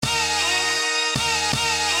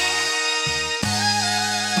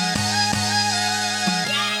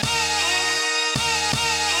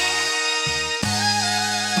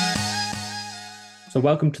So,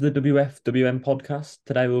 welcome to the WFWM Podcast.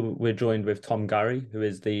 Today, we're joined with Garry, who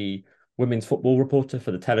is the women's football reporter for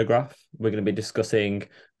the Telegraph. We're going to be discussing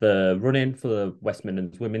the run-in for the West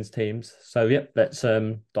Midlands women's teams. So, yeah, let's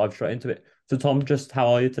dive straight into it. So, Tom, just how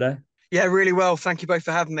are you today? Yeah, really well. Thank you both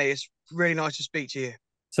for having me. It's really nice to speak to you.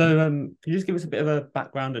 So, can you just give us a bit of a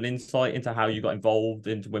background and insight into how you got involved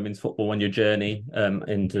into women's football and your journey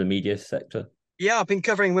into the media sector? Yeah, I've been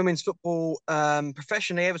covering women's football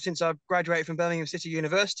professionally ever since I graduated from Birmingham City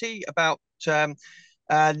University about 9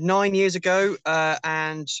 years ago.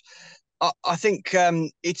 And I think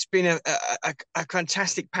it's been a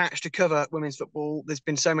fantastic patch to cover women's football. There's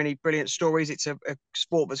been so many brilliant stories. It's a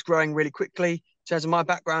sport that's growing really quickly. In terms of my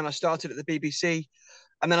background, I started at the BBC.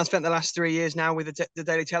 And then I spent the last 3 years now with the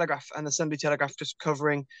Daily Telegraph and the Sunday Telegraph, just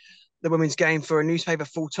covering the women's game for a newspaper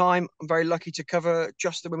full time. I'm very lucky to cover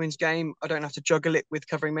just the women's game. I don't have to juggle it with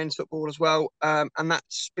covering men's football as well. And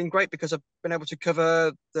that's been great because I've been able to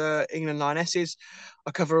cover the England Lionesses.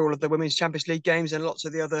 I cover all of the Women's Champions League games and lots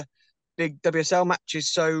of the other big WSL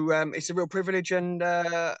matches. So it's a real privilege, and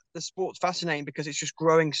the sport's fascinating because it's just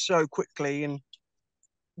growing so quickly. And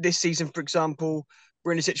this season, for example,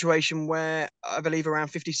 we're in a situation where I believe around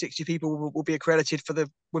 50, 60 people will be accredited for the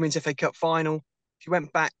Women's FA Cup final. If you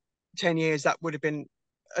went back 10 years, that would have been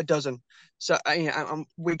a dozen. So,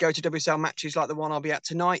 we go to WSL matches like the one I'll be at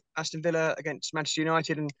tonight, Aston Villa against Manchester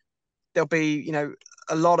United, and there'll be,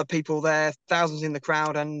 a lot of people there, thousands in the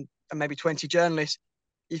crowd, and maybe 20 journalists.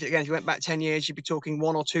 If you went back 10 years, you'd be talking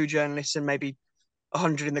one or two journalists and maybe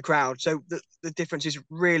 100 in the crowd. So the difference is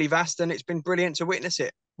really vast, and it's been brilliant to witness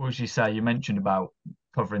it. What would you say? You mentioned about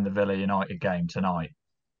covering the Villa United game tonight.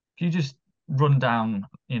 Can you just run down,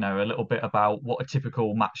 a little bit about what a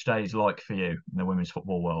typical match day is like for you in the women's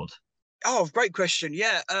football world? Oh, great question.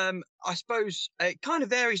 Yeah, I suppose it kind of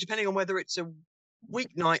varies depending on whether it's a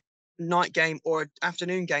weeknight night game or an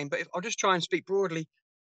afternoon game. But if I'll just try and speak broadly,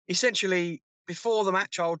 essentially before the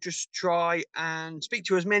match, I'll just try and speak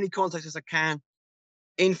to as many contacts as I can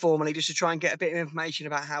informally, just to try and get a bit of information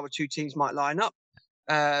about how the two teams might line up.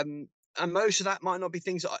 And most of that might not be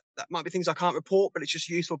things that might be things I can't report, but it's just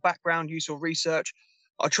useful background, useful research.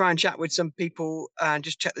 I'll try and chat with some people and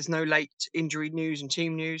just check there's no late injury news and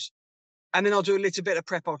team news. And then I'll do a little bit of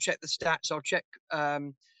prep. I'll check the stats. I'll check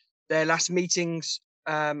their last meetings,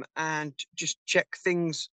 and just check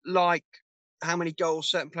things like how many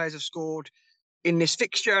goals certain players have scored in this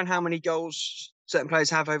fixture and how many goals certain players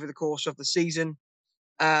have over the course of the season.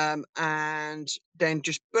 And then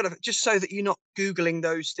just so that you're not Googling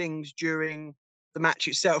those things during the match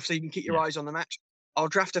itself, so you can keep your eyes on the match. I'll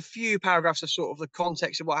draft a few paragraphs of sort of the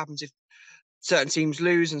context of what happens if certain teams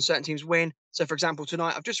lose and certain teams win. So, for example,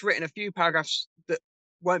 tonight I've just written a few paragraphs that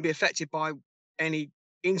won't be affected by any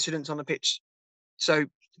incidents on the pitch. So,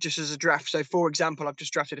 just as a draft. So, for example, I've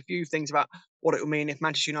just drafted a few things about what it will mean if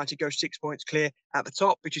Manchester United go 6 points clear at the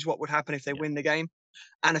top, which is what would happen if they win the game,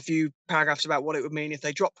 and a few paragraphs about what it would mean if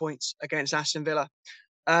they drop points against Aston Villa.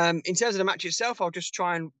 In terms of the match itself, I'll just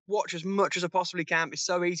try and watch as much as I possibly can. It's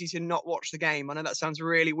so easy to not watch the game. I know that sounds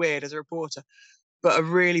really weird as a reporter, but a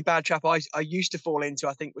really bad trap I used to fall into,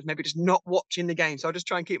 I think, was maybe just not watching the game. So I'll just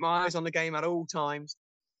try and keep my eyes on the game at all times.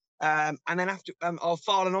 And then after, I'll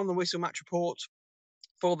file an on the whistle match report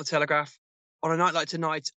for the Telegraph. On a night like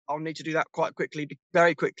tonight, I'll need to do that quite quickly,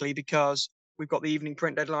 very quickly, because we've got the evening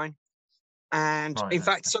print deadline. And Right. in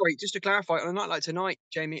fact, sorry, just to clarify, on a night like tonight,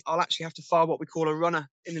 Jamie, I'll actually have to file what we call a runner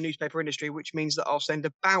in the newspaper industry, which means that I'll send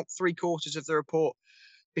about 3/4 of the report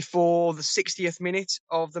before the 60th minute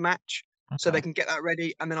of the match, so they Okay. can get that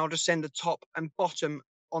ready. And then I'll just send the top and bottom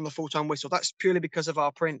on the full-time whistle. That's purely because of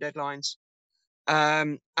our print deadlines.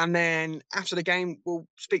 And then after the game, we'll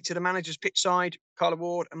speak to the managers pitch side, Carla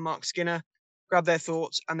Ward and Mark Skinner, grab their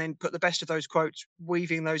thoughts, and then put the best of those quotes,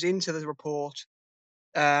 weaving those into the report,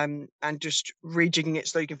 and just rejigging it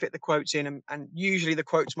so you can fit the quotes in. And usually the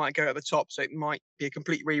quotes might go at the top, so it might be a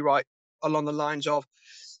complete rewrite along the lines of,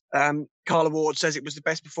 Carla Ward says it was the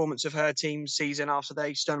best performance of her team's season after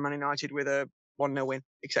they stunned Man United with a 1-0 win,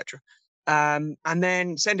 etc. And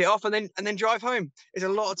then send it off, and then drive home. It's a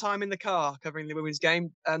lot of time in the car covering the women's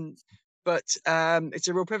game, but it's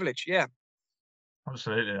a real privilege. Yeah.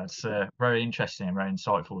 Absolutely. That's very interesting and very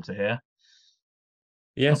insightful to hear.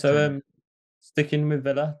 Yeah, Up so to sticking with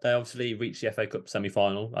Villa, they obviously reached the FA Cup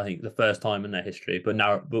semi-final, I think the first time in their history, but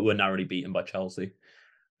were narrowly beaten by Chelsea.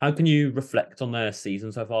 How can you reflect on their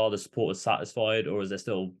season so far? The supporters satisfied, or is there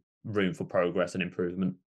still room for progress and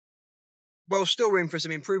improvement? Well, still room for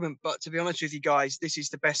some improvement, but to be honest with you guys, this is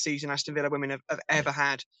the best season Aston Villa women have Yeah. ever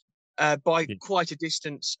had, by Yeah. quite a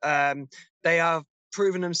distance. They have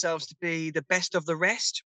proven themselves to be the best of the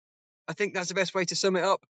rest. I think that's the best way to sum it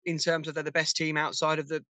up in terms of they're the best team outside of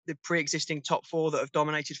the pre-existing top four that have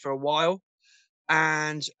dominated for a while.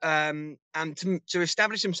 And to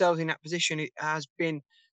establish themselves in that position, it has been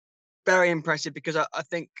very impressive because I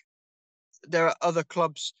think there are other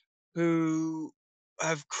clubs who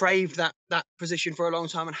have craved that position for a long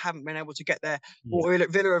time and haven't been able to get there. Yeah. Well,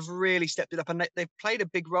 Villa have really stepped it up, and they've played a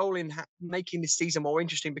big role in making this season more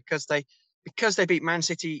interesting because they beat Man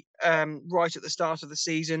City right at the start of the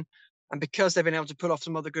season, and because they've been able to pull off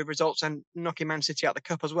some other good results and knocking Man City out the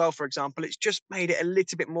cup as well, for example. It's just made it a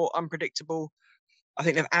little bit more unpredictable. I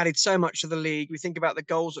think they've added so much to the league. We think about the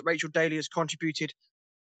goals that Rachel Daly has contributed,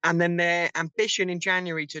 and then their ambition in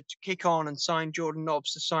January to kick on and sign Jordan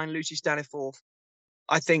Nobbs, to sign Lucy Staniforth.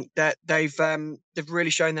 I think that they've really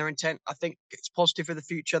shown their intent. I think it's positive for the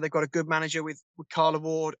future. They've got a good manager with Carla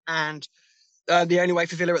Ward, and the only way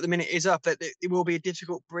for Villa at the minute is up. That it will be a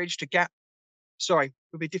difficult gap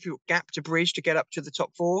to bridge to get up to the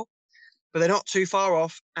top four, but they're not too far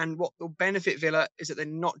off. And what will benefit Villa is that they're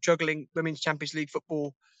not juggling Women's Champions League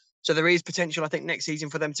football. So there is potential, I think, next season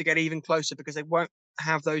for them to get even closer because they won't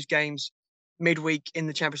have those games midweek in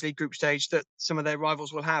the Champions League group stage that some of their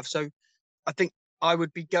rivals will have. So I think I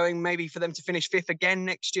would be going maybe for them to finish fifth again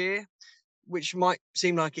next year, which might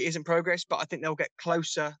seem like it isn't progress, but I think they'll get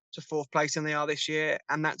closer to fourth place than they are this year.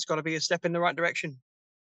 And that's got to be a step in the right direction.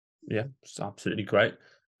 Yeah, it's absolutely great.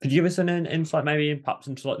 Could you give us an insight maybe perhaps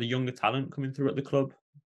into like the younger talent coming through at the club?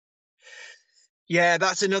 Yeah,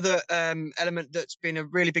 that's another element that's been a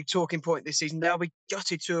really big talking point this season. They'll be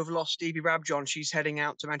gutted to have lost Stevie Rabjohn. She's heading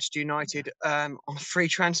out to Manchester United on a free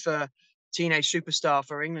transfer, teenage superstar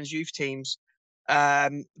for England's youth teams.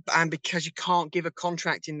 And because you can't give a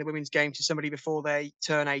contract in the women's game to somebody before they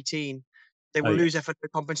turn 18, they will lose their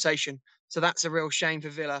compensation. So that's a real shame for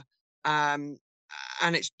Villa. And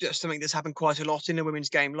it's just something that's happened quite a lot in the women's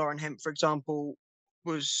game. Lauren Hemp, for example,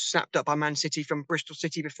 was snapped up by Man City from Bristol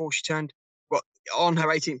City before she turned on her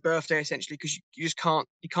 18th birthday, essentially, because you just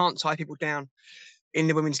can't tie people down in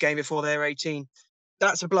the women's game before they're 18.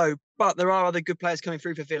 That's a blow. But there are other good players coming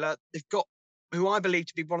through for Villa. They've got who I believe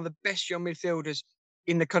to be one of the best young midfielders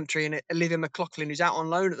in the country, and Olivia McLaughlin, who's out on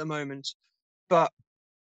loan at the moment. But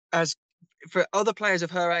as for other players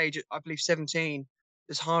of her age, I believe 17,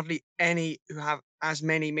 there's hardly any who have as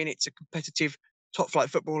many minutes of competitive top flight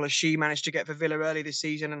football as she managed to get for Villa early this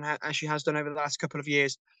season, and as she has done over the last couple of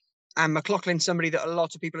years. And McLaughlin's somebody that a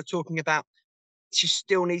lot of people are talking about. She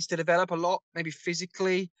still needs to develop a lot, maybe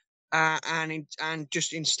physically and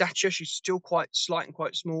just in stature. She's still quite slight and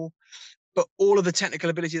quite small. But all of the technical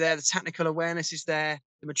ability there, the technical awareness is there.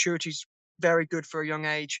 The maturity is very good for a young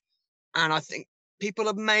age. And I think people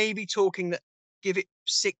are maybe talking that give it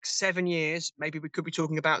 6-7 years, maybe we could be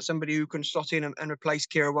talking about somebody who can slot in and replace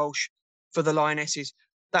Kira Walsh for the Lionesses.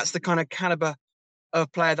 That's the kind of calibre of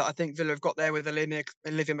player that I think Villa have got there with Olivia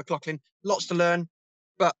McLaughlin. Lots to learn,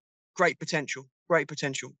 but great potential. Great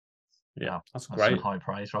potential. Yeah, that's great. Some high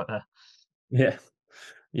praise right there. Yeah.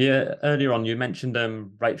 Yeah, earlier on you mentioned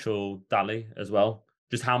Rachel Daly as well.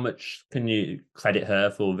 Just how much can you credit her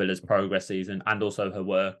for Villa's progress season and also her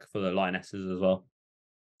work for the Lionesses as well?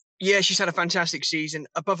 Yeah, she's had a fantastic season,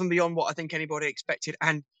 above and beyond what I think anybody expected,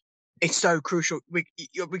 and it's so crucial. We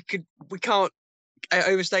can't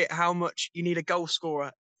overstate how much you need a goal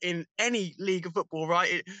scorer in any league of football,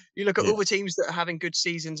 right? You look at all the teams that are having good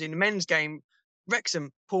seasons in the men's game.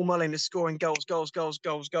 Wrexham, Paul Mullin is scoring goals.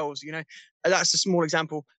 You know, that's a small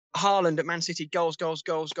example. Haaland at Man City, goals.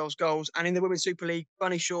 And in the Women's Super League,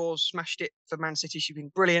 Bunny Shaw smashed it for Man City. She's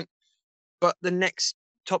been brilliant. But the next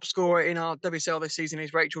top scorer in our WSL this season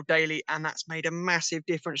is Rachel Daly, and that's made a massive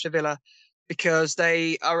difference to Villa because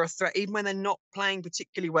they are a threat. Even when they're not playing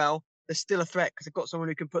particularly well, they're still a threat because they've got someone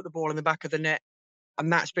who can put the ball in the back of the net.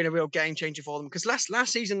 And that's been a real game changer for them. Because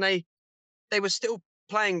last season, they were still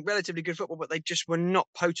playing relatively good football, but they just were not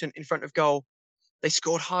potent in front of goal. They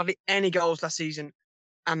scored hardly any goals last season,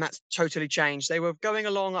 and that's totally changed. They were going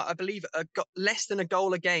along, I believe, less than a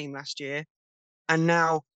goal a game last year. And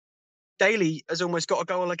now Daly has almost got a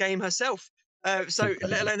goal a game herself. So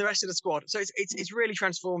let alone the rest of the squad. So it's really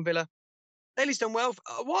transformed Villa. Daly's done well.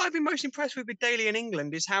 What I've been most impressed with Daly in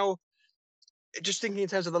England is how, just thinking in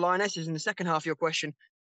terms of the Lionesses in the second half of your question,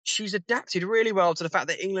 she's adapted really well to the fact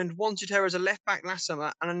that England wanted her as a left back last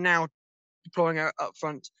summer and are now deploying her up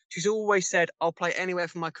front. She's always said, I'll play anywhere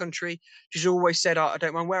for my country. She's always said, I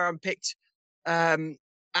don't mind where I'm picked. And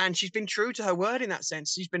she's been true to her word in that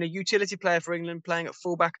sense. She's been a utility player for England, playing at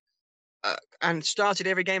fullback and started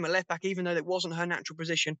every game at left back, even though it wasn't her natural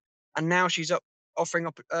position. And now she's offering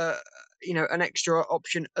up, an extra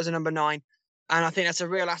option as a number 9. And I think that's a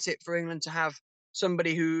real asset for England to have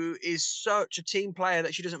somebody who is such a team player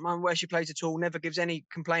that she doesn't mind where she plays at all, never gives any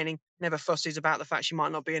complaining, never fusses about the fact she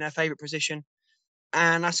might not be in her favourite position.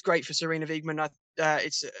 And that's great for Serena Wiegmann.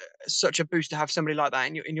 It's such a boost to have somebody like that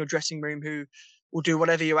in your dressing room who will do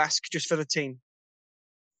whatever you ask just for the team.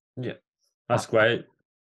 Yeah, that's great.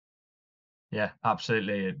 Yeah,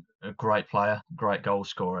 absolutely. A great player, great goal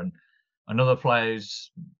scorer. And another player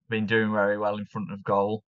who's been doing very well in front of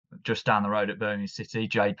goal, just down the road at Birmingham City,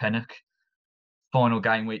 Jay Pennock. Final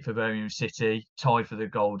game week for Birmingham City, tied for the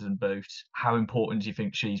Golden Boot. How important do you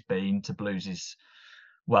think she's been to Blues',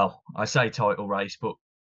 well, I say title race, but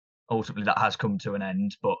ultimately that has come to an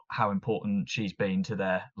end, but how important she's been to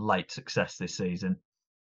their late success this season?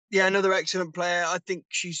 Yeah, another excellent player. I think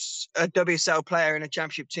she's a WSL player in a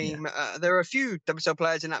championship team. Yeah. There are a few WSL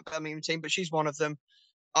players in that Birmingham team, but she's one of them.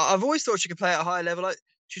 I've always thought she could play at a high level.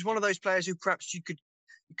 She's one of those players who perhaps you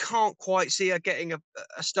can't quite see her getting a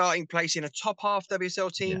starting place in a top half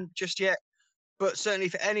WSL team just yet. But certainly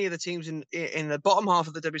for any of the teams in the bottom half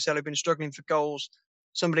of the WSL who've been struggling for goals,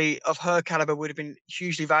 somebody of her caliber would have been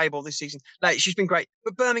hugely valuable this season. Like, she's been great.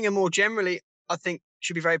 But Birmingham more generally, I think,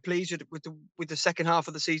 should be very pleased with the second half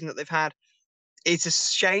of the season that they've had. It's a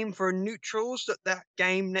shame for neutrals that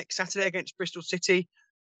game next Saturday against Bristol City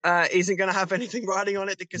isn't going to have anything riding on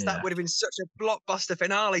it, because that would have been such a blockbuster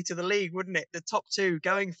finale to the league, wouldn't it? The top two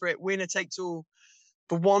going for it, winner takes all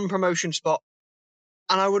for one promotion spot.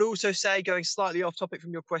 And I would also say, going slightly off topic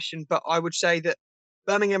from your question, but I would say that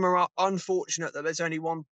Birmingham are unfortunate that there's only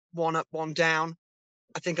one up, one down.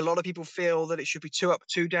 I think a lot of people feel that it should be 2 up,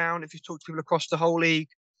 2 down. If you talk to people across the whole league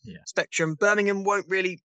spectrum, Birmingham won't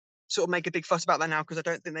really sort of make a big fuss about that now, because I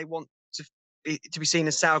don't think they want to be seen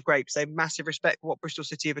as sour grapes. They have massive respect for what Bristol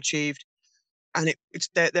City have achieved, and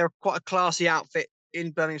they're quite a classy outfit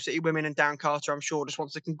in Birmingham City Women, and Dan Carter, I'm sure, just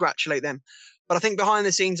wants to congratulate them. But I think behind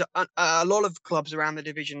the scenes, a lot of clubs around the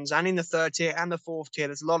divisions and in the third tier and the fourth tier,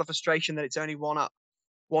 there's a lot of frustration that it's only 1 up,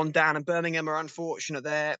 1 down, and Birmingham are unfortunate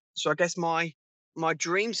there. So I guess my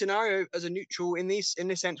dream scenario as a neutral in this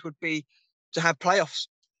sense would be to have playoffs,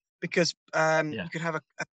 because you could have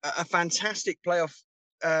a fantastic playoff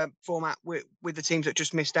format with the teams that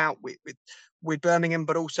just missed out with Birmingham,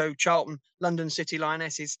 but also Charlton, London City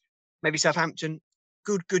Lionesses, maybe Southampton.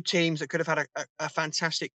 Good teams that could have had a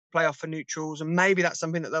fantastic playoff for neutrals, and maybe that's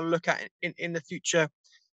something that they'll look at in the future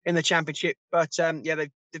in the Championship. But they've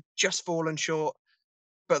just fallen short,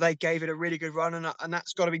 but they gave it a really good run, and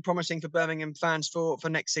that's got to be promising for Birmingham fans for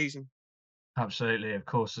next season. Absolutely, of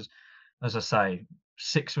course. As I say,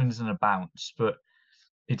 6 wins and a bounce, but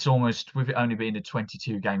it's almost, with it only being a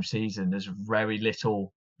 22-game season, there's very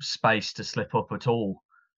little space to slip up at all,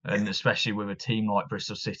 and especially with a team like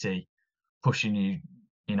Bristol City pushing you,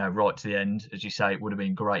 right to the end. As you say, it would have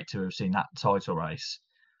been great to have seen that title race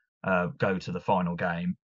go to the final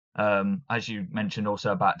game. As you mentioned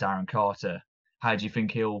also about Darren Carter, how do you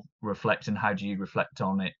think he'll reflect, and how do you reflect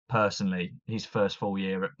on it personally, his first full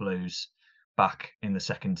year at Blues back in the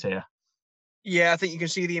second tier? Yeah, I think you can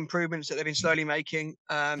see the improvements that they've been slowly making.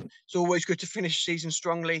 It's always good to finish season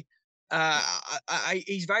strongly.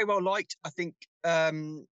 He's very well liked. I think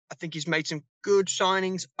he's made some good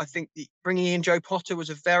signings. I think bringing in Joe Potter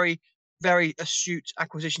was a very, very astute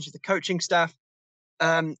acquisition to the coaching staff.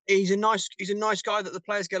 He's a nice guy that the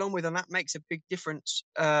players get on with, and that makes a big difference.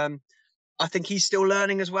 I think he's still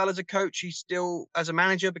learning as well as a coach. He's still as a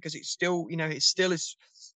manager, because it's still his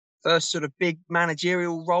first sort of big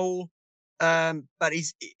managerial role. But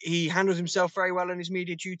he handles himself very well in his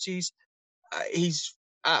media duties.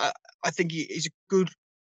 I think he's a good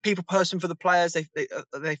people person for the players.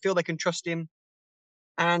 They feel they can trust him,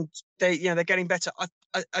 and they're getting better.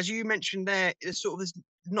 As you mentioned there, there's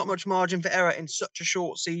not much margin for error in such a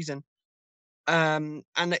short season. And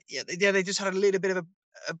they just had a little bit of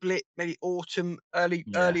a blip, maybe autumn,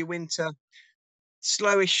 early winter,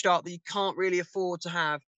 slowish start that you can't really afford to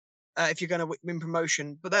have if you're going to win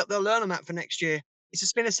promotion. But they'll learn on that for next year.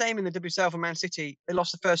 It's been the same in the WSL for Man City. They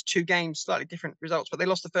lost the first 2 games, slightly different results, but they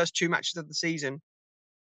lost the first 2 matches of the season.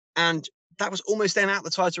 And that was almost them out the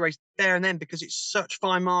title race there and then, because it's such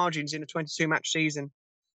fine margins in a 22-match season.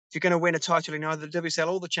 If you're going to win a title in either the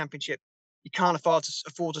WSL or the Championship, you can't afford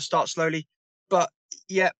to start slowly. But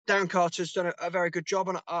Darren Carter's done a very good job,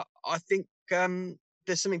 and I think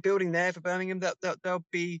there's something building there for Birmingham that they'll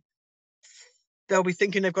be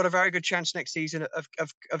thinking they've got a very good chance next season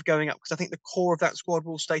of going up, because I think the core of that squad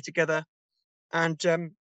will stay together, and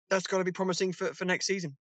that's got to be promising for next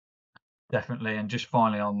season. Definitely. And just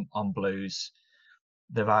finally on Blues,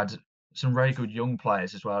 they've had some very good young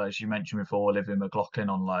players as well, as you mentioned before. Olivia McLaughlin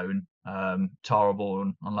on loan, Tara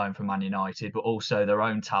Bourne on loan from Man United, but also their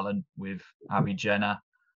own talent with Abby Jenner,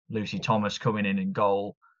 Lucy Thomas coming in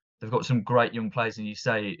goal. They've got some great young players, and you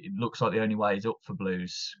say it looks like the only way is up for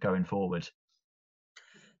Blues going forward.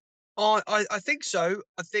 I think so.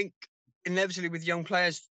 I think inevitably with young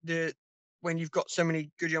players, when you've got so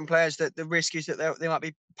many good young players, that the risk is that they might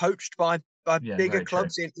be poached by Yeah, bigger very true.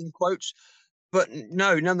 clubs in quotes. But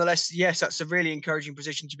no, nonetheless, yes, that's a really encouraging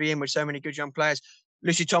position to be in with so many good young players.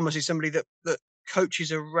 Lucy Thomas is somebody that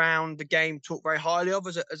coaches around the game talk very highly of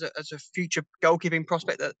as a future goalkeeping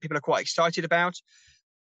prospect that people are quite excited about.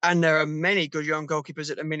 And there are many good young goalkeepers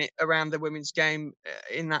at the minute around the women's game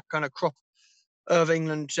in that kind of crop of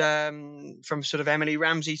England, from sort of Emily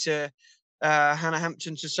Ramsey to Hannah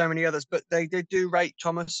Hampton to so many others. But they do rate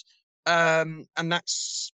Thomas, and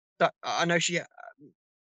that's that. I know she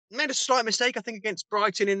made a slight mistake, I think, against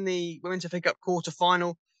Brighton in the Women's FA Cup quarter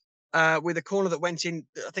final with a corner that went in.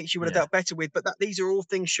 I think she would have dealt better with. But these are all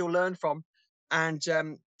things she'll learn from, and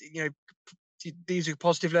these are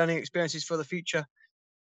positive learning experiences for the future.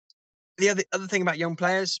 The other thing about young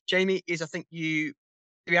players, Jamie, is I think the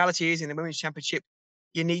reality is in the Women's Championship,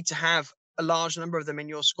 you need to have a large number of them in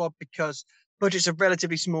your squad because budgets are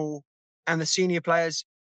relatively small, and the senior players,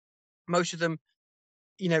 most of them,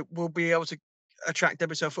 will be able to attract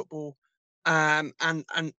WSL football, and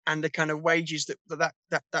the kind of wages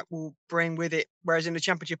that will bring with it. Whereas in the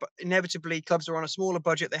Championship, inevitably clubs are on a smaller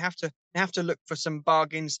budget. They have to look for some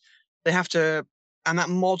bargains. They have to, and that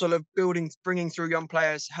model of bringing through young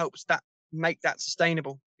players helps that make that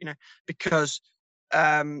sustainable. Because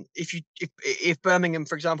if Birmingham,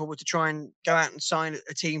 for example, were to try and go out and sign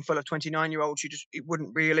a team full of 29-year-olds, it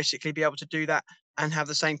wouldn't realistically be able to do that and have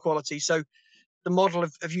the same quality. So the model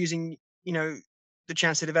of using, the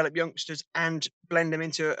chance to develop youngsters and blend them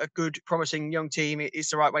into a good, promising young team is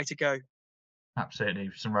the right way to go. Absolutely.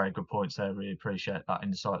 Some very good points there. Really appreciate that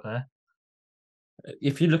insight there.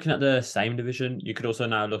 If you're looking at the same division, you could also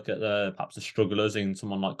now look at perhaps the strugglers in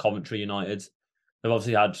someone like Coventry United. They've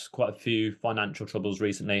obviously had quite a few financial troubles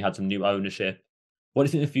recently, had some new ownership. What do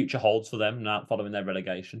you think the future holds for them now following their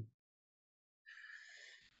relegation?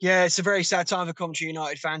 Yeah, it's a very sad time for Coventry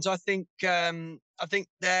United fans. I think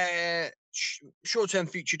their short-term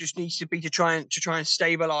future just needs to be to try and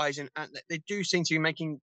stabilise, and they do seem to be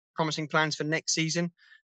making promising plans for next season.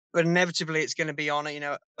 But inevitably, it's going to be on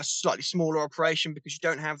a slightly smaller operation because you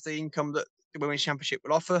don't have the income that the Women's Championship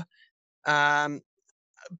will offer.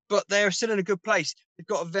 But they're still in a good place. They've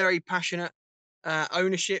got a very passionate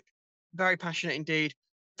ownership, very passionate indeed.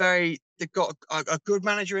 They've got a good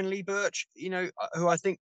manager in Lee Birch, who I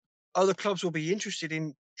think other clubs will be interested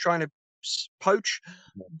in trying to poach.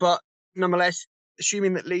 But nonetheless,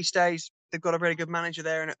 assuming that Lee stays, they've got a very good manager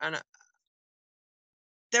there, and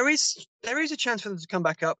there is a chance for them to come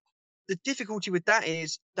back up. The difficulty with that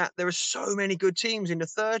is that there are so many good teams in the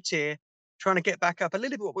third tier trying to get back up. A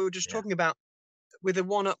little bit what we were just talking about with the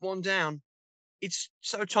one up, one down. It's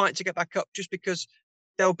so tight to get back up just because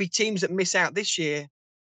there'll be teams that miss out this year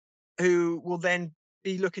who will then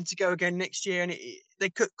be looking to go again next year. And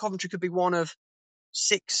Coventry could be one of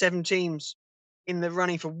 6-7 teams in the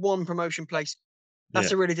running for one promotion place.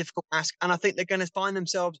 That's a really difficult ask. And I think they're going to find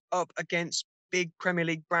themselves up against big Premier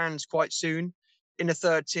League brands quite soon in the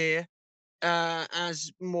third tier,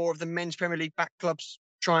 as more of the men's Premier League back clubs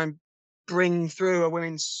try and bring through a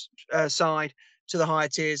women's side to the higher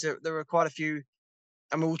tiers. There are quite a few,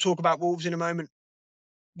 and we'll talk about Wolves in a moment.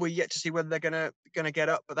 We're yet to see whether they're going to get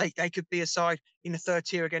up, but they could be a side in the third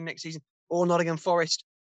tier again next season, or Nottingham Forest,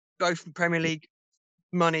 both from Premier League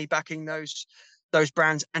money backing those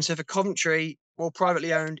brands. And so for Coventry, more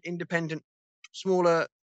privately owned, independent, smaller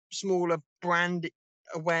brand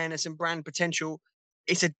awareness and brand potential,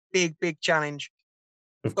 it's a big challenge.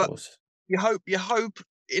 Of course. You hope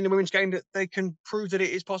in the women's game that they can prove that it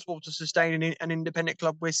is possible to sustain an independent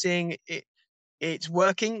club. We're seeing it's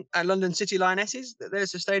working at London City Lionesses. They're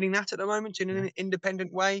sustaining that at the moment in an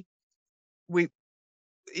independent way.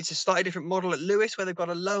 It's a slightly different model at Lewis, where they've got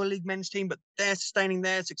a lower league men's team, but they're sustaining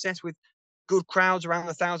their success with good crowds around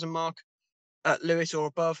the 1,000 mark at Lewis or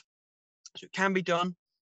above. So it can be done,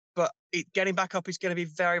 but getting back up is going to be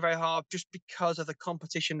very, very hard just because of the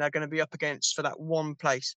competition they're going to be up against for that one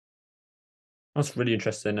place. That's really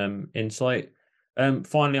interesting insight.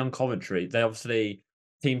 Finally, on Coventry, they obviously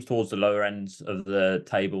teams towards the lower ends of the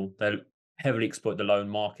table. They heavily exploit the loan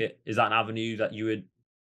market. Is that an avenue that you would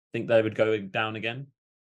think they would go down again?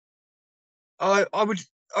 I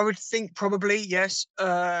would think probably yes.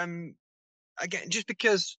 Again, just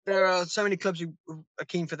because there are so many clubs who are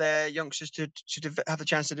keen for their youngsters to have the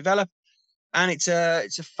chance to develop. and it's a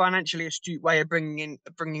financially astute way of bringing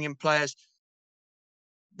in players.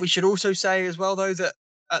 We should also say as well, though, that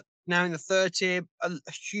now in the third tier, a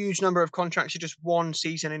huge number of contracts are just 1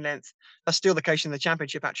 season in length. That's still the case in the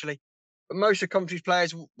Championship, actually. But most of Coventry's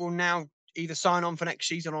players will now either sign on for next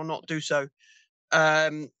season or not do so.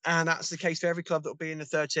 And that's the case for every club that will be in the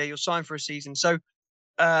third tier. You'll sign for a season. So,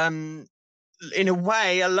 in a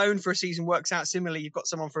way, a loan for a season works out similarly. You've got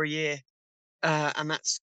someone for a year, and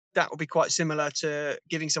that will be quite similar to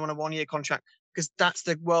giving someone a 1-year contract, because that's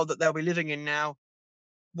the world that they'll be living in now.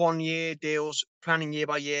 1-year deals, planning year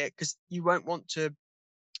by year, because you won't want to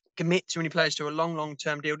commit too many players to a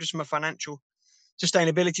long-term deal just from a financial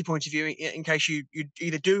sustainability point of view, in case you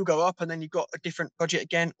either do go up and then you've got a different budget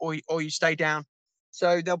again, or you stay down.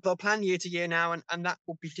 So they'll plan year to year now, and that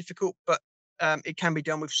will be difficult, but it can be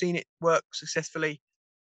done. We've seen it work successfully.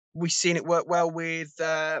 We've seen it work well with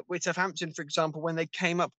Southampton, for example, when they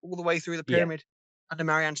came up all the way through the pyramid under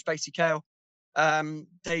Marianne Spacey-Cale.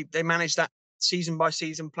 They managed that season by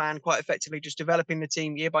season plan quite effectively, just developing the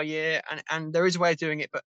team year by year, and there is a way of doing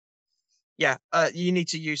it, but you need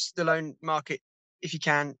to use the loan market if you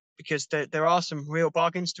can, because there are some real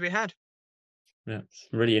bargains to be had. Yeah, it's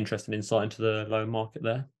really interesting insight into the loan market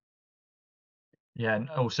there. Yeah, and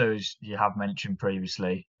also, as you have mentioned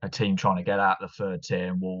previously, a team trying to get out of the third tier,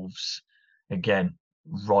 and Wolves, again,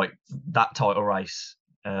 right, that title race,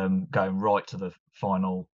 going right to the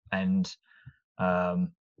final end.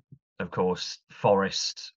 Of course,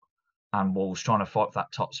 Forest and Wolves trying to fight for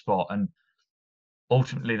that top spot. And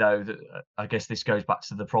ultimately, though, I guess this goes back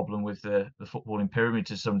to the problem with the footballing pyramid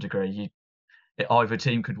to some degree. Either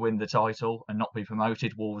team could win the title and not be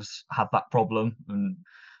promoted. Wolves had that problem and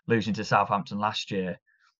losing to Southampton last year.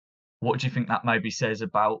 What do you think that maybe says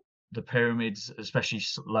about the pyramids, especially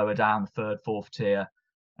lower down, third, fourth tier,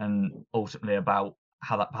 and ultimately about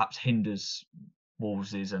how that perhaps hinders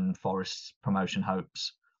Wolves' and Forest's promotion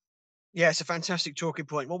hopes? Yeah, it's a fantastic talking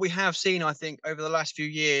point. What we have seen, I think, over the last few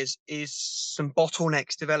years is some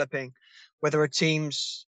bottlenecks developing, where there are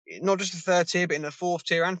teams, not just the third tier, but in the fourth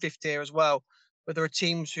tier and fifth tier as well, where there are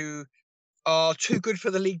teams who are too good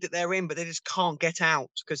for the league that they're in, but they just can't get out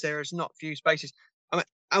because there is not few spaces. I mean,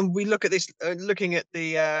 and we look at this, looking at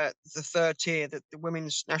the third tier, the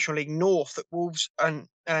Women's National League North that Wolves and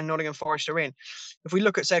Nottingham Forest are in. If we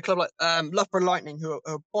look at, say, a club like Loughborough Lightning, who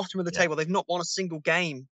are bottom of the table, they've not won a single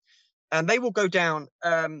game. And they will go down.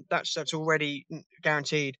 That's already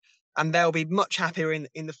guaranteed, and they'll be much happier in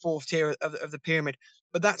the fourth tier of the pyramid.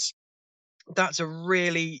 But that's a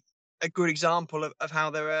really a good example of how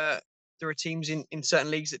there are teams in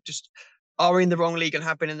certain leagues that just are in the wrong league and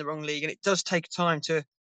have been in the wrong league, and it does take time to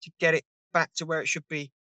get it back to where it should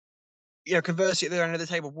be. You know, conversely, at the end of the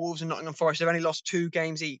table, Wolves and Nottingham Forest have only lost 2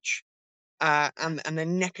 games each, and they're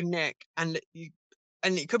neck and neck, and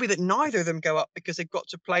it could be that neither of them go up because they've got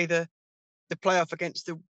to play the playoff against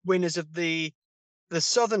the winners of the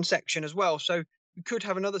southern section as well. So we could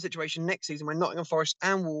have another situation next season where Nottingham Forest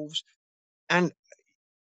and Wolves, and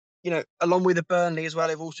along with the Burnley as well,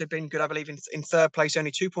 have also been good, I believe, in third place,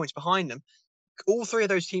 only 2 points behind them. All 3 of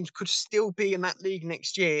those teams could still be in that league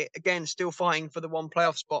next year, again, still fighting for the one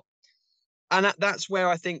playoff spot. And that's where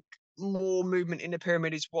I think more movement in the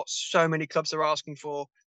pyramid is what so many clubs are asking for.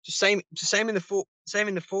 Same in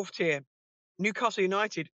the fourth tier. Newcastle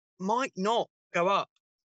United might not go up.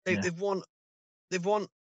 They've won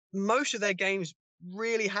most of their games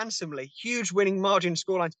really handsomely, huge winning margin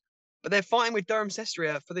scorelines, but they're fighting with Durham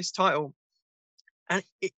Cestria for this title, and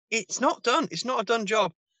it's not done. It's not a done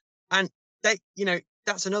job, and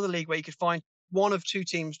that's another league where you could find 1 of 2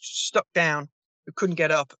 teams stuck down who couldn't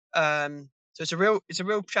get up. So it's a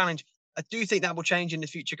real challenge. I do think that will change in the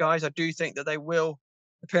future, guys. I do think that the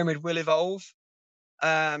pyramid will evolve,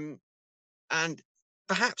 and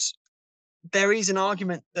perhaps there is an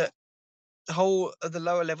argument that the whole of the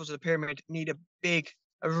lower levels of the pyramid need a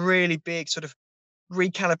really big sort of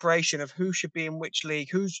recalibration of who should be in which league,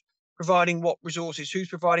 who's providing what resources, who's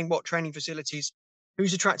providing what training facilities,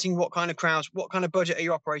 who's attracting what kind of crowds, what kind of budget are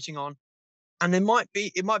you operating on. And it might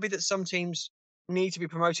be that some teams need to be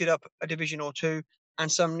promoted up a division or 2,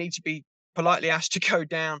 and some need to be politely asked to go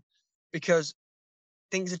down, because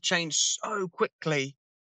things have changed so quickly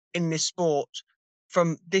in this sport,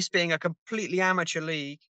 from this being a completely amateur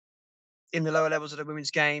league in the lower levels of the women's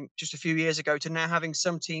game just a few years ago to now having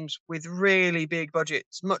some teams with really big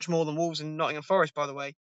budgets, much more than Wolves and Nottingham Forest, by the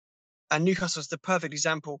way. And Newcastle's the perfect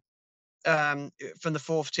example, from the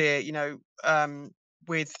fourth tier,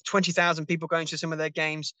 with 20,000 people going to some of their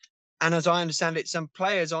games. And as I understand it, some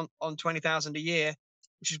players on 20,000 a year,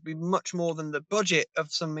 which would be much more than the budget of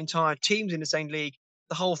some entire teams in the same league.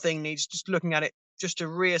 the whole thing needs just looking at it just to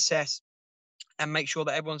reassess and make sure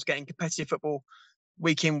that everyone's getting competitive football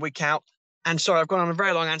week in, week out. And sorry, I've gone on a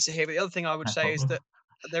very long answer here, but the other thing I would say is that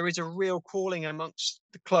there is a real calling amongst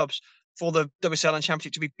the clubs for the WSL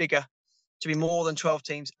Championship to be bigger, to be more than 12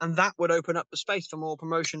 teams, and that would open up the space for more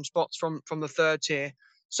promotion spots from the third tier,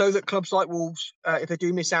 so that clubs like Wolves, if they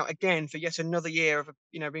do miss out again for yet another year of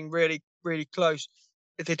being really, really close,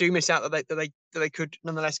 if they do miss out, that they could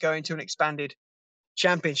nonetheless go into an expanded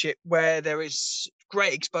championship where there is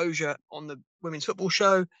great exposure on the women's football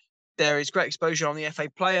show, there is great exposure on the FA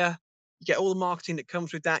player, you get all the marketing that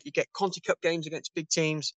comes with that, you get Conti Cup games against big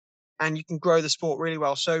teams, and you can grow the sport really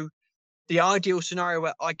well. So the ideal scenario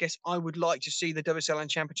where I guess I would like to see the WSLN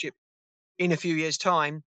Championship in a few years'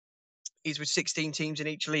 time is with 16 teams in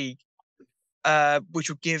each league, which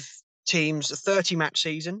would give teams a 30-match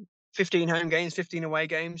season, 15 home games, 15 away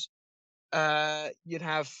games. You'd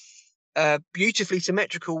have a beautifully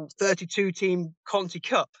symmetrical 32-team Conti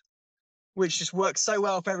Cup, which just works so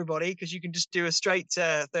well for everybody because you can just do a straight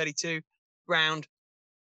 32 round.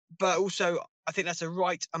 But also, I think that's the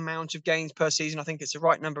right amount of games per season. I think it's the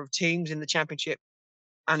right number of teams in the championship.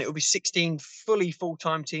 And it will be 16 fully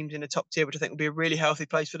full-time teams in the top tier, which I think will be a really healthy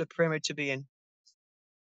place for the Pyramid to be in.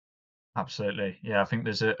 Absolutely. Yeah, I think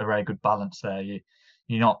there's a very good balance there. You're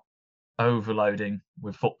not overloading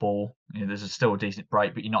with football. There's still a decent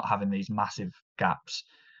break, but you're not having these massive gaps.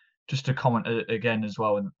 Just to comment again as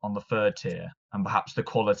well on the third tier and perhaps the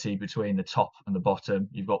quality between the top and the bottom.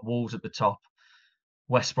 You've got Wolves at the top,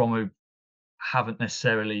 West Brom, who haven't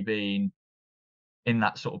necessarily been in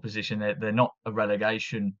that sort of position. They're not a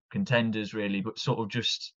relegation contenders really, but sort of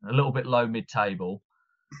just a little bit low mid-table.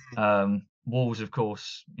 Wolves, of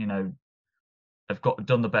course, have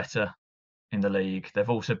done the better in the league. They've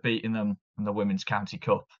also beaten them in the Women's County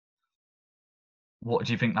Cup. What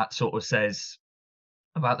do you think that sort of says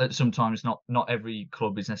about that? Sometimes not every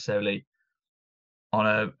club is necessarily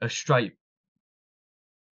on a straight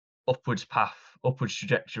upwards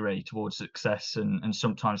trajectory towards success, and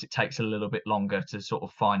sometimes it takes a little bit longer to sort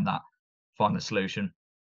of find the solution.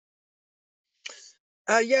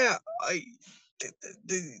 The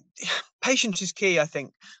patience is key. I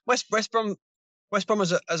think West Brom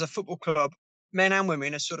as a football club, men and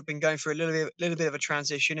women, has sort of been going through a little bit of a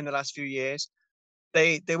transition in the last few years.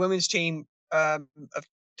 Their women's team have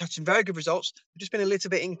had some very good results. They've just been a little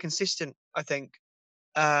bit inconsistent, I think.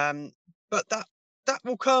 But that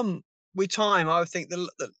will come with time. I think the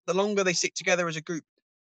longer they stick together as a group,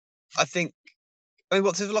 I think. They've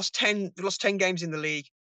lost 10 games in the league,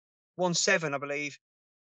 won 7, I believe.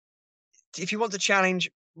 If you want to challenge,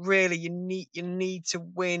 really, you need to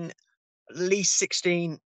win at least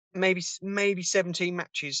 16, maybe 17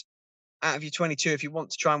 matches out of your 22 if you want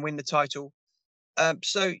to try and win the title.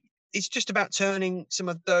 So it's just about turning some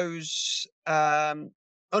of those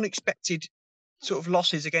unexpected sort of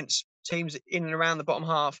losses against teams in and around the bottom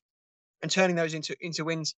half and turning those into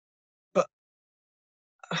wins. But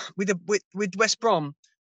with West Brom,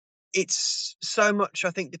 it's so much,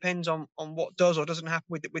 I think, depends on what does or doesn't happen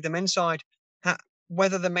with the men's side.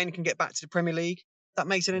 Whether the men can get back to the Premier League, that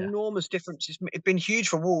makes an enormous difference. It's been huge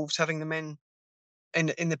for Wolves having the men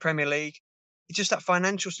in the Premier League. It's just that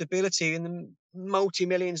financial stability and the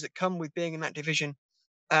multi-millions that come with being in that division.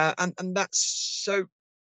 And that's so,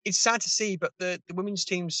 it's sad to see, but the women's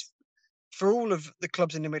teams, for all of the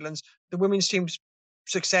clubs in the Midlands, the women's team's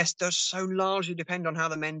success does so largely depend on how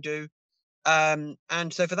the men do. And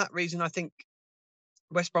so for that reason, I think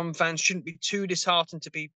West Brom fans shouldn't be too disheartened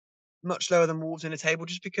to be much lower than Wolves in the table,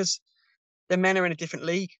 just because the men are in a different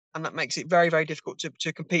league, and that makes it very, very difficult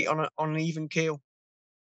to compete on an even keel.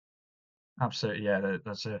 Absolutely, yeah,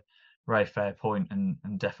 that's a very fair point, and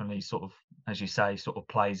definitely sort of, as you say, sort of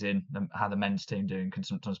plays in how the men's team doing can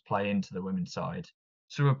sometimes play into the women's side.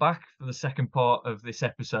 So we're back for the second part of this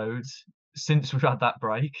episode. Since we've had that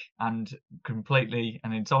break, and completely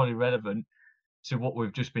and entirely relevant to what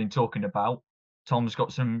we've just been talking about, Tom's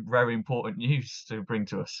got some very important news to bring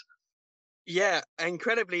to us. Yeah,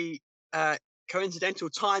 incredibly coincidental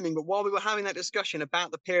timing. But while we were having that discussion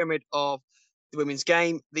about the pyramid of the women's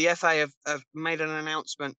game, the FA have made an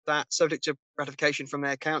announcement that, subject to ratification from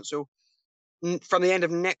their council, from the end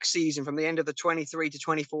of next season, from the end of the 23 to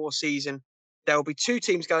 24 season, there will be 2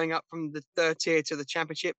 teams going up from the third tier to the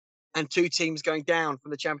championship and 2 teams going down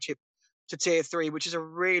from the championship to tier 3, which is a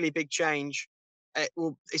really big change.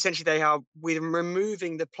 Essentially, they are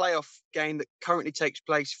removing the playoff game that currently takes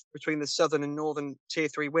place between the southern and northern tier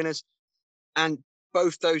 3 winners, and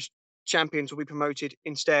both those champions will be promoted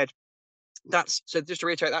instead. So just to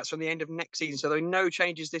reiterate, that's from the end of next season. So there are no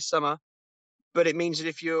changes this summer, but it means that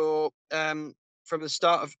if you're from the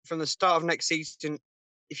start of next season,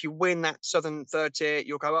 if you win that southern third tier,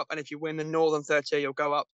 you'll go up, and if you win the northern third tier, you'll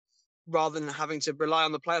go up, rather than having to rely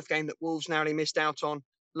on the playoff game that Wolves narrowly missed out on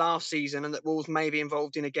last season, and that Wolves may be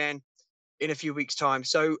involved in again in a few weeks' time.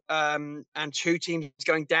 So, and two teams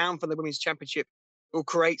going down from the Women's Championship will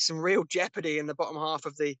create some real jeopardy in the bottom half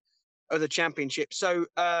of the championship. So,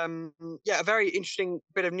 yeah, a very interesting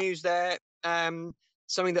bit of news there.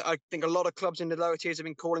 Something that I think a lot of clubs in the lower tiers have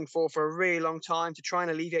been calling for a really long time, to try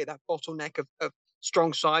and alleviate that bottleneck of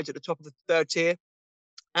strong sides at the top of the third tier,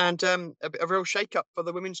 and a real shake-up for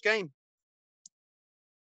the women's game.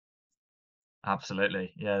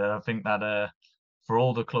 Absolutely. Yeah, I think that for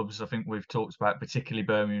all the clubs I think we've talked about, particularly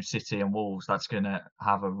Birmingham City and Wolves, that's going to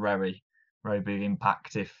have a very, very big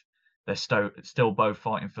impact if they're still both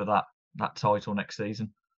fighting for that title next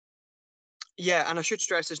season. Yeah, and I should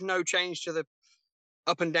stress there's no change to the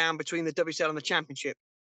up and down between the WCL and the Championship.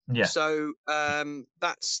 Yeah. So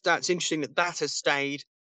that's interesting that has stayed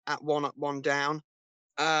at 1 up, 1 down.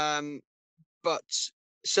 But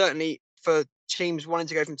certainly for teams wanting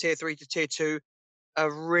to go from tier 3 to tier 2, a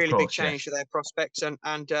really big change to their prospects,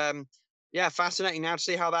 and yeah, fascinating now to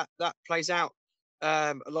see how that plays out.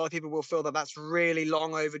 A lot of people will feel that that's really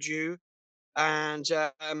long overdue, and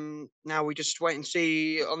now we just wait and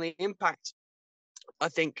see on the impact. I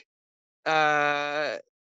think that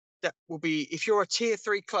will be, if you're a tier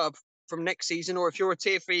 3 club from next season, or if you're a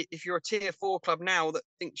tier 4 club now that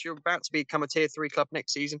thinks you're about to become a tier 3 club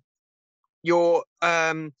next season, your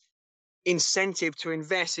incentive to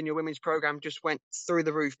invest in your women's program just went through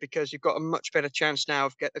the roof, because you've got a much better chance now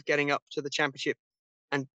of getting up to the Championship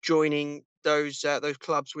and joining those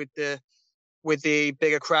clubs with the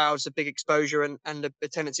bigger crowds, the big exposure, and the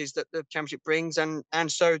tendencies that the Championship brings, and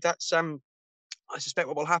so that's I suspect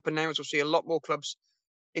what will happen now is we'll see a lot more clubs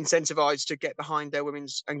incentivized to get behind their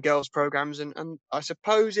women's and girls programs, and I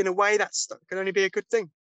suppose in a way that can only be a good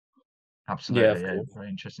thing. Absolutely, yeah, very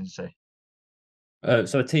interesting to see.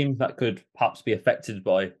 So a team that could perhaps be affected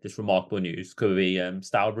by this remarkable news could be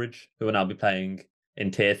Stourbridge, who will now be playing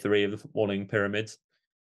in tier 3 of the footballing pyramids.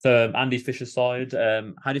 So Andy Fisher's side,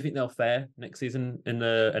 how do you think they'll fare next season in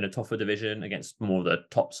a tougher division against more of the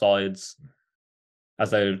top sides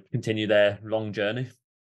as they continue their long journey?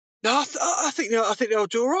 No, I think they'll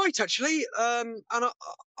do all right, actually. And I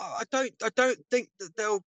don't think that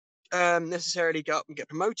they'll necessarily go up and get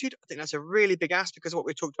promoted. I think that's a really big ask, because of what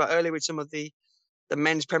we talked about earlier with some of the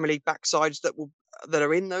men's Premier League backsides that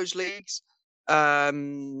are in those leagues.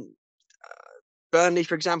 Burnley,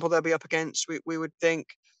 for example, they'll be up against. We would think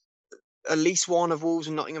at least one of Wolves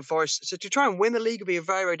and Nottingham Forest. So to try and win the league will be a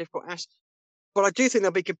very, very difficult ask. But I do think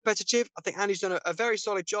they'll be competitive. I think Andy's done a very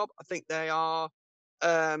solid job. I think they are.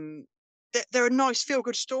 They're a nice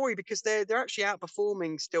feel-good story, because they're actually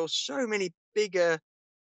outperforming still so many bigger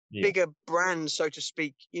brands, so to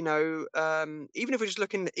speak. You know, even if we just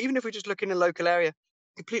look in the local area,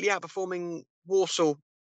 completely outperforming Warsaw,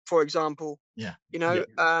 for example. Yeah. You know,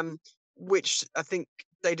 which I think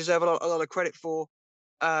they deserve a lot of credit for.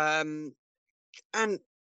 And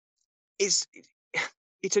it's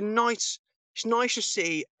nice to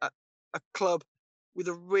see a club with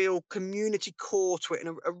a real community core to it,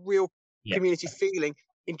 and a real community feeling,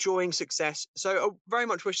 enjoying success. So I very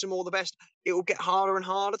much wish them all the best. It will get harder and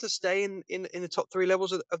harder to stay in the top 3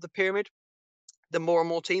 levels of the pyramid, the more and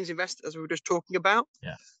more teams invest, as we were just talking about.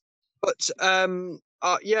 Yeah. But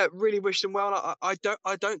really wish them well. I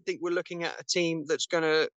don't think we're looking at a team that's going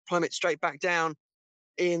to plummet straight back down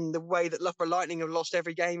in the way that Loughborough Lightning have lost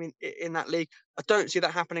every game in that league. I don't see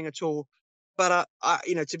that happening at all. But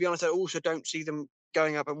to be honest, I also don't see them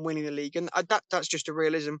going up and winning the league, and that's just a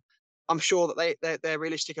realism. I'm sure that they're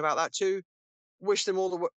realistic about that too. Wish them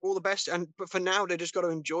all the best, but for now they just got to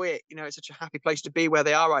enjoy it. You know, it's such a happy place to be where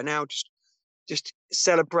they are right now. Just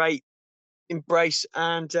celebrate, embrace,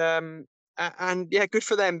 and yeah, good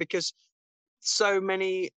for them, because so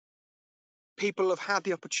many people have had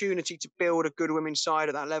the opportunity to build a good women's side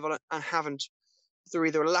at that level and haven't, through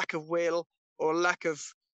either a lack of will or a lack of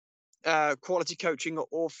quality coaching,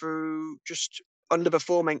 or through just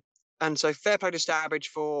underperforming. And so fair play to Stourbridge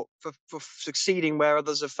for succeeding where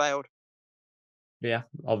others have failed. Yeah,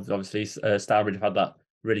 obviously Stourbridge have had that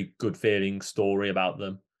really good feeling story about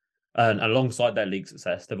them. And alongside their league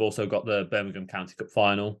success, they've also got the Birmingham County Cup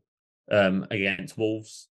final against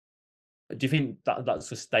Wolves. Do you think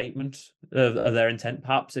that's a statement of their intent,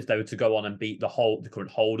 perhaps, if they were to go on and beat the current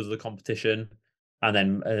holders of the competition, and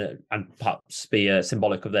then and perhaps be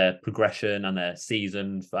symbolic of their progression and their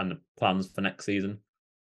season and plans for next season?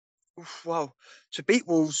 Well, to beat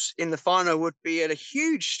Wolves in the final would be a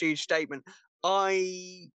huge statement.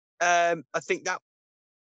 I I think that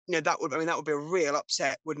that would be a real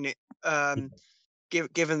upset, wouldn't it?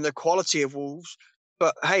 Given the quality of Wolves.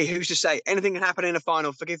 But hey, who's to say? Anything can happen in a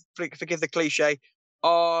final. Forgive the cliche.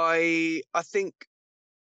 I think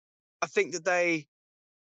that they.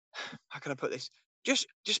 How can I put this? Just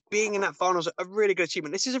being in that final is a really good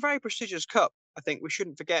achievement. This is a very prestigious cup. I think we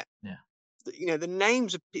shouldn't forget. Yeah. The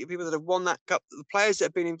names of people that have won that cup, the players that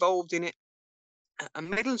have been involved in it. And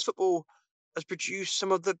Midlands football has produced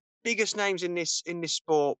some of the biggest names in this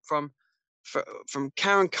sport, from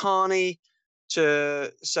Karen Carney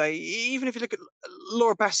to, say, even if you look at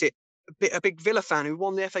Laura Bassett, a big Villa fan who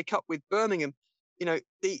won the FA Cup with Birmingham.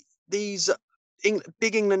 These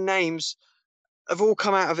big England names have all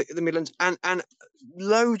come out of the Midlands, and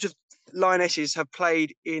loads of Lionesses have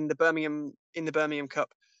played in the Birmingham Cup.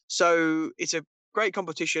 So it's a great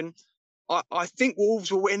competition. I think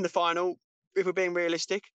Wolves will win the final, if we're being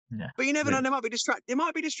realistic. Yeah. But you never know. They might be distracted. They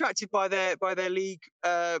might be distracted by their league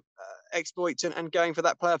exploits and going for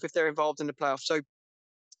that playoff if they're involved in the playoff. So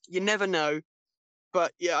you never know.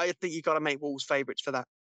 But yeah, I think you've got to make Wolves favourites for that.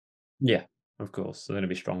 Yeah, of course. They're going to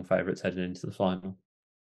be strong favourites heading into the final.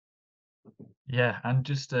 Yeah, and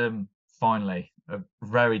just finally, a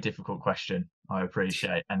very difficult question, I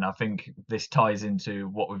appreciate. And I think this ties into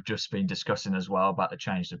what we've just been discussing as well about the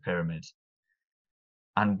change to pyramids.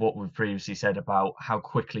 And what we've previously said about how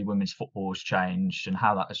quickly women's football has changed and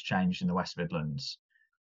how that has changed in the West Midlands.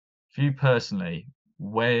 For you personally,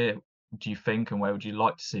 where do you think and where would you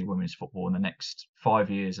like to see women's football in the next 5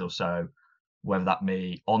 years or so, whether that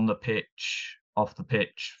be on the pitch, off the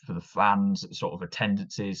pitch, for the fans, sort of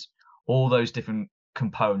attendances, all those different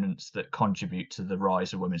components that contribute to the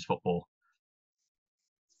rise of women's football?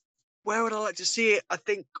 Where would I like to see it? I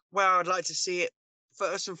think where I'd like to see it,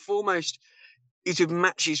 first and foremost, is with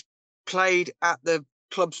matches played at the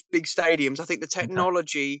club's big stadiums. I think the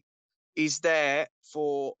technology is there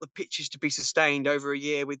for the pitches to be sustained over a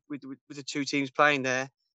year with the two teams playing there.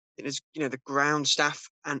 It is, the ground staff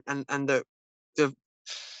and the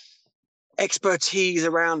expertise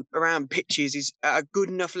around pitches is at a good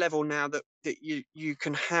enough level now that you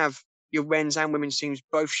can have your men's and women's teams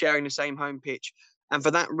both sharing the same home pitch. And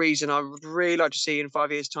for that reason, I would really like to see in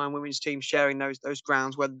 5 years' time women's teams sharing those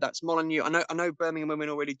grounds, whether that's Molineux. I know Birmingham women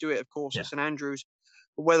already do it, of course, at St Andrews,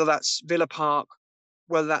 but whether that's Villa Park,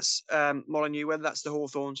 whether that's Molineux, whether that's the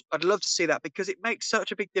Hawthorns. I'd love to see that, because it makes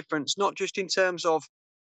such a big difference, not just in terms of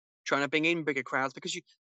trying to bring in bigger crowds, because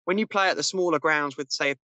when you play at the smaller grounds with,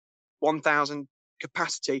 say, 1,000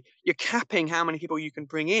 capacity, you're capping how many people you can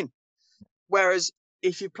bring in. Whereas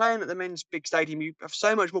if you're playing at the men's big stadium, you have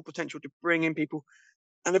so much more potential to bring in people,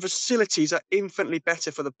 and the facilities are infinitely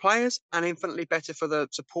better for the players and infinitely better for the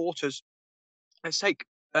supporters. Let's take,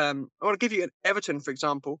 I want to give you an Everton, for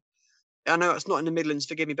example. I know it's not in the Midlands,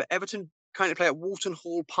 forgive me, but Everton currently play at Walton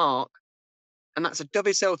Hall Park, and that's a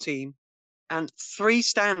WSL team, and three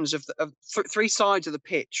sides of the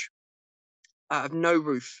pitch have no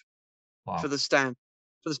roof. Wow. For the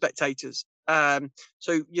spectators.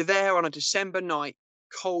 So you're there on a December night,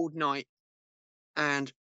 cold night,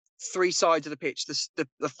 and three sides of the pitch,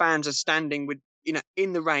 the fans are standing with,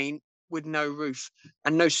 in the rain with no roof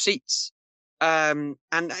and no seats. And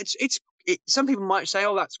it's some people might say,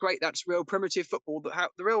 oh, that's great, that's real primitive football, but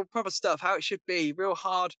the real proper stuff, how it should be, real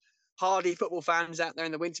hardy football fans out there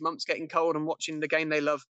in the winter months getting cold and watching the game they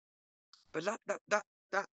love. But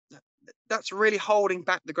that's really holding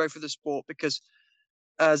back the growth of the sport, because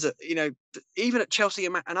even at Chelsea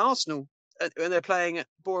and Arsenal, when they're playing at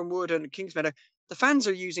Boreham Wood and Kingsmeadow, the fans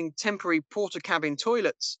are using temporary porta cabin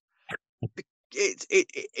toilets.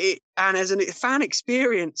 And as a fan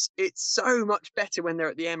experience, it's so much better when they're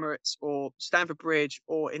at the Emirates or Stamford Bridge,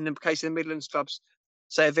 or in the case of the Midlands clubs,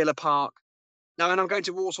 say Villa Park. Now, and I'm going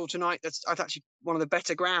to Walsall tonight. That's actually one of the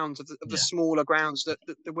better grounds of the smaller grounds that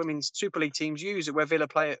the women's Super League teams use, where Villa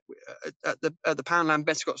play at the Poundland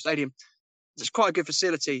Bescott Stadium. It's quite a good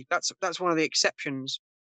facility. That's one of the exceptions.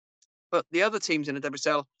 But the other teams in the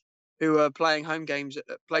WSL who are playing home games at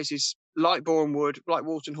places like Boreham Wood, like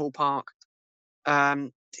Walton Hall Park,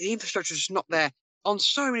 the infrastructure is just not there on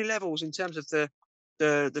so many levels, in terms of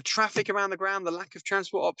the traffic around the ground, the lack of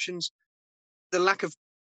transport options, the lack of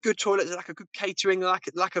good toilets, the lack of good catering, the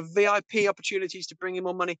lack of VIP opportunities to bring in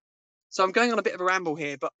more money. So I'm going on a bit of a ramble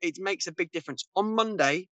here, but it makes a big difference. On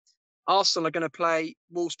Monday, Arsenal are going to play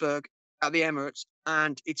Wolfsburg at the Emirates,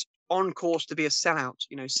 and it's on course to be a sellout.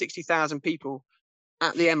 60,000 people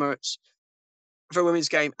at the Emirates for a women's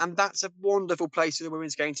game, and that's a wonderful place for the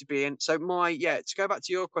women's game to be in. So to go back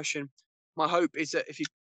to your question, my hope is that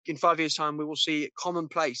in 5 years' time, we will see it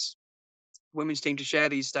commonplace women's team to share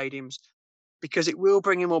these stadiums, because it will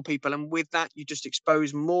bring in more people. And with that, you just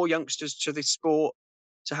expose more youngsters to this sport,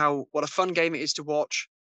 to what a fun game it is to watch.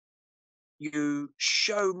 You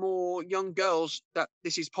show more young girls that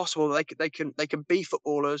this is possible. They can be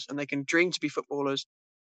footballers, and they can dream to be footballers,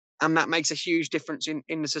 and that makes a huge difference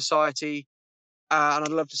in the society. And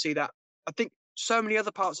I'd love to see that. I think so many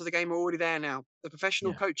other parts of the game are already there now. The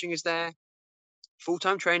professional coaching is there,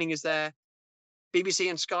 full-time training is there, BBC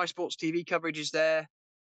and Sky Sports TV coverage is there.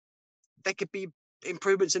 There could be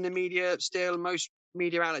improvements in the media still. Most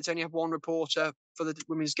media outlets only have one reporter for the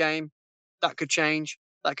women's game. That could change.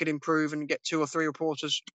 That could improve and get 2 or 3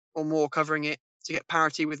 reporters or more covering it to get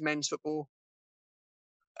parity with men's football.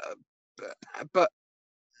 But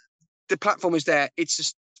the platform is there. It's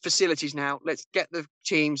just facilities now. Let's get the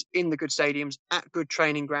teams in the good stadiums at good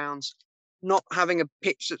training grounds, not having a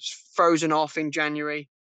pitch that's frozen off in January,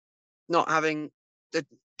 not having the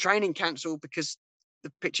training cancelled because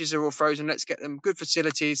the pitches are all frozen. Let's get them good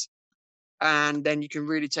facilities, and then you can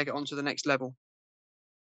really take it on to the next level.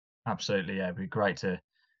 Absolutely, yeah. It'd be great to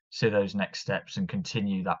see those next steps and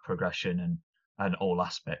continue that progression and all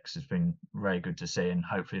aspects. It's been very good to see, and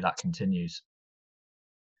hopefully that continues.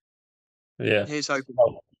 Yeah. Here's hoping.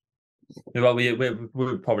 Well, we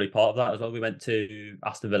were probably part of that as well. We went to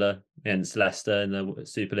Aston Villa against Leicester in the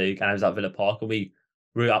Super League, and I was at Villa Park, and we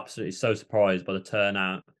were absolutely so surprised by the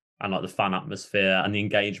turnout and like the fan atmosphere and the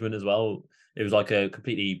engagement as well. It was like a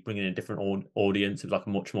completely bringing in a different audience. It was like a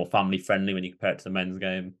much more family friendly when you compare it to the men's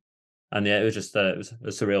game, and yeah, it was just it was a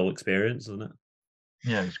surreal experience, wasn't it?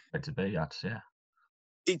 Yeah, it was great to be at. Yeah.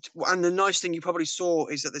 And the nice thing you probably saw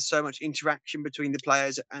is that there's so much interaction between the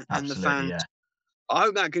players and the fans. Yeah. I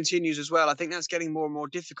hope that continues as well. I think that's getting more and more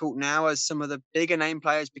difficult now as some of the bigger name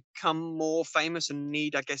players become more famous and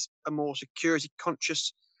need, I guess, a more security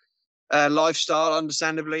conscious lifestyle,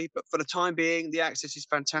 understandably. But for the time being, the access is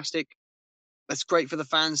fantastic. That's great for the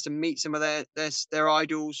fans to meet some of their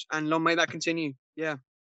idols, and long may that continue. Yeah.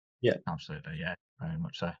 Yeah, absolutely. Yeah, very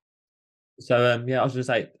much so. So yeah, I was going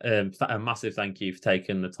to say a massive thank you for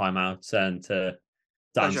taking the time out and to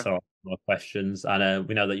answer our questions. And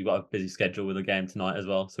we know that you've got a busy schedule with a game tonight as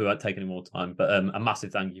well, so we won't take any more time. But a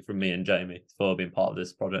massive thank you from me and Jamie for being part of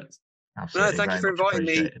this project. Absolutely. No, thank you for inviting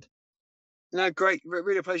me. No, great.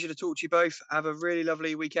 Really a pleasure to talk to you both. Have a really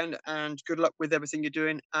lovely weekend and good luck with everything you're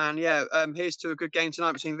doing. And yeah, here's to a good game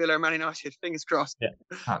tonight between Villa and Man United. Fingers crossed. Yeah,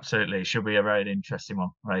 absolutely. Should be a very interesting one.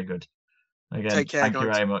 Very good. Again, take care, thank guys.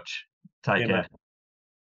 You very much. Take care.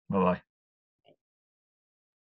 Bye-bye.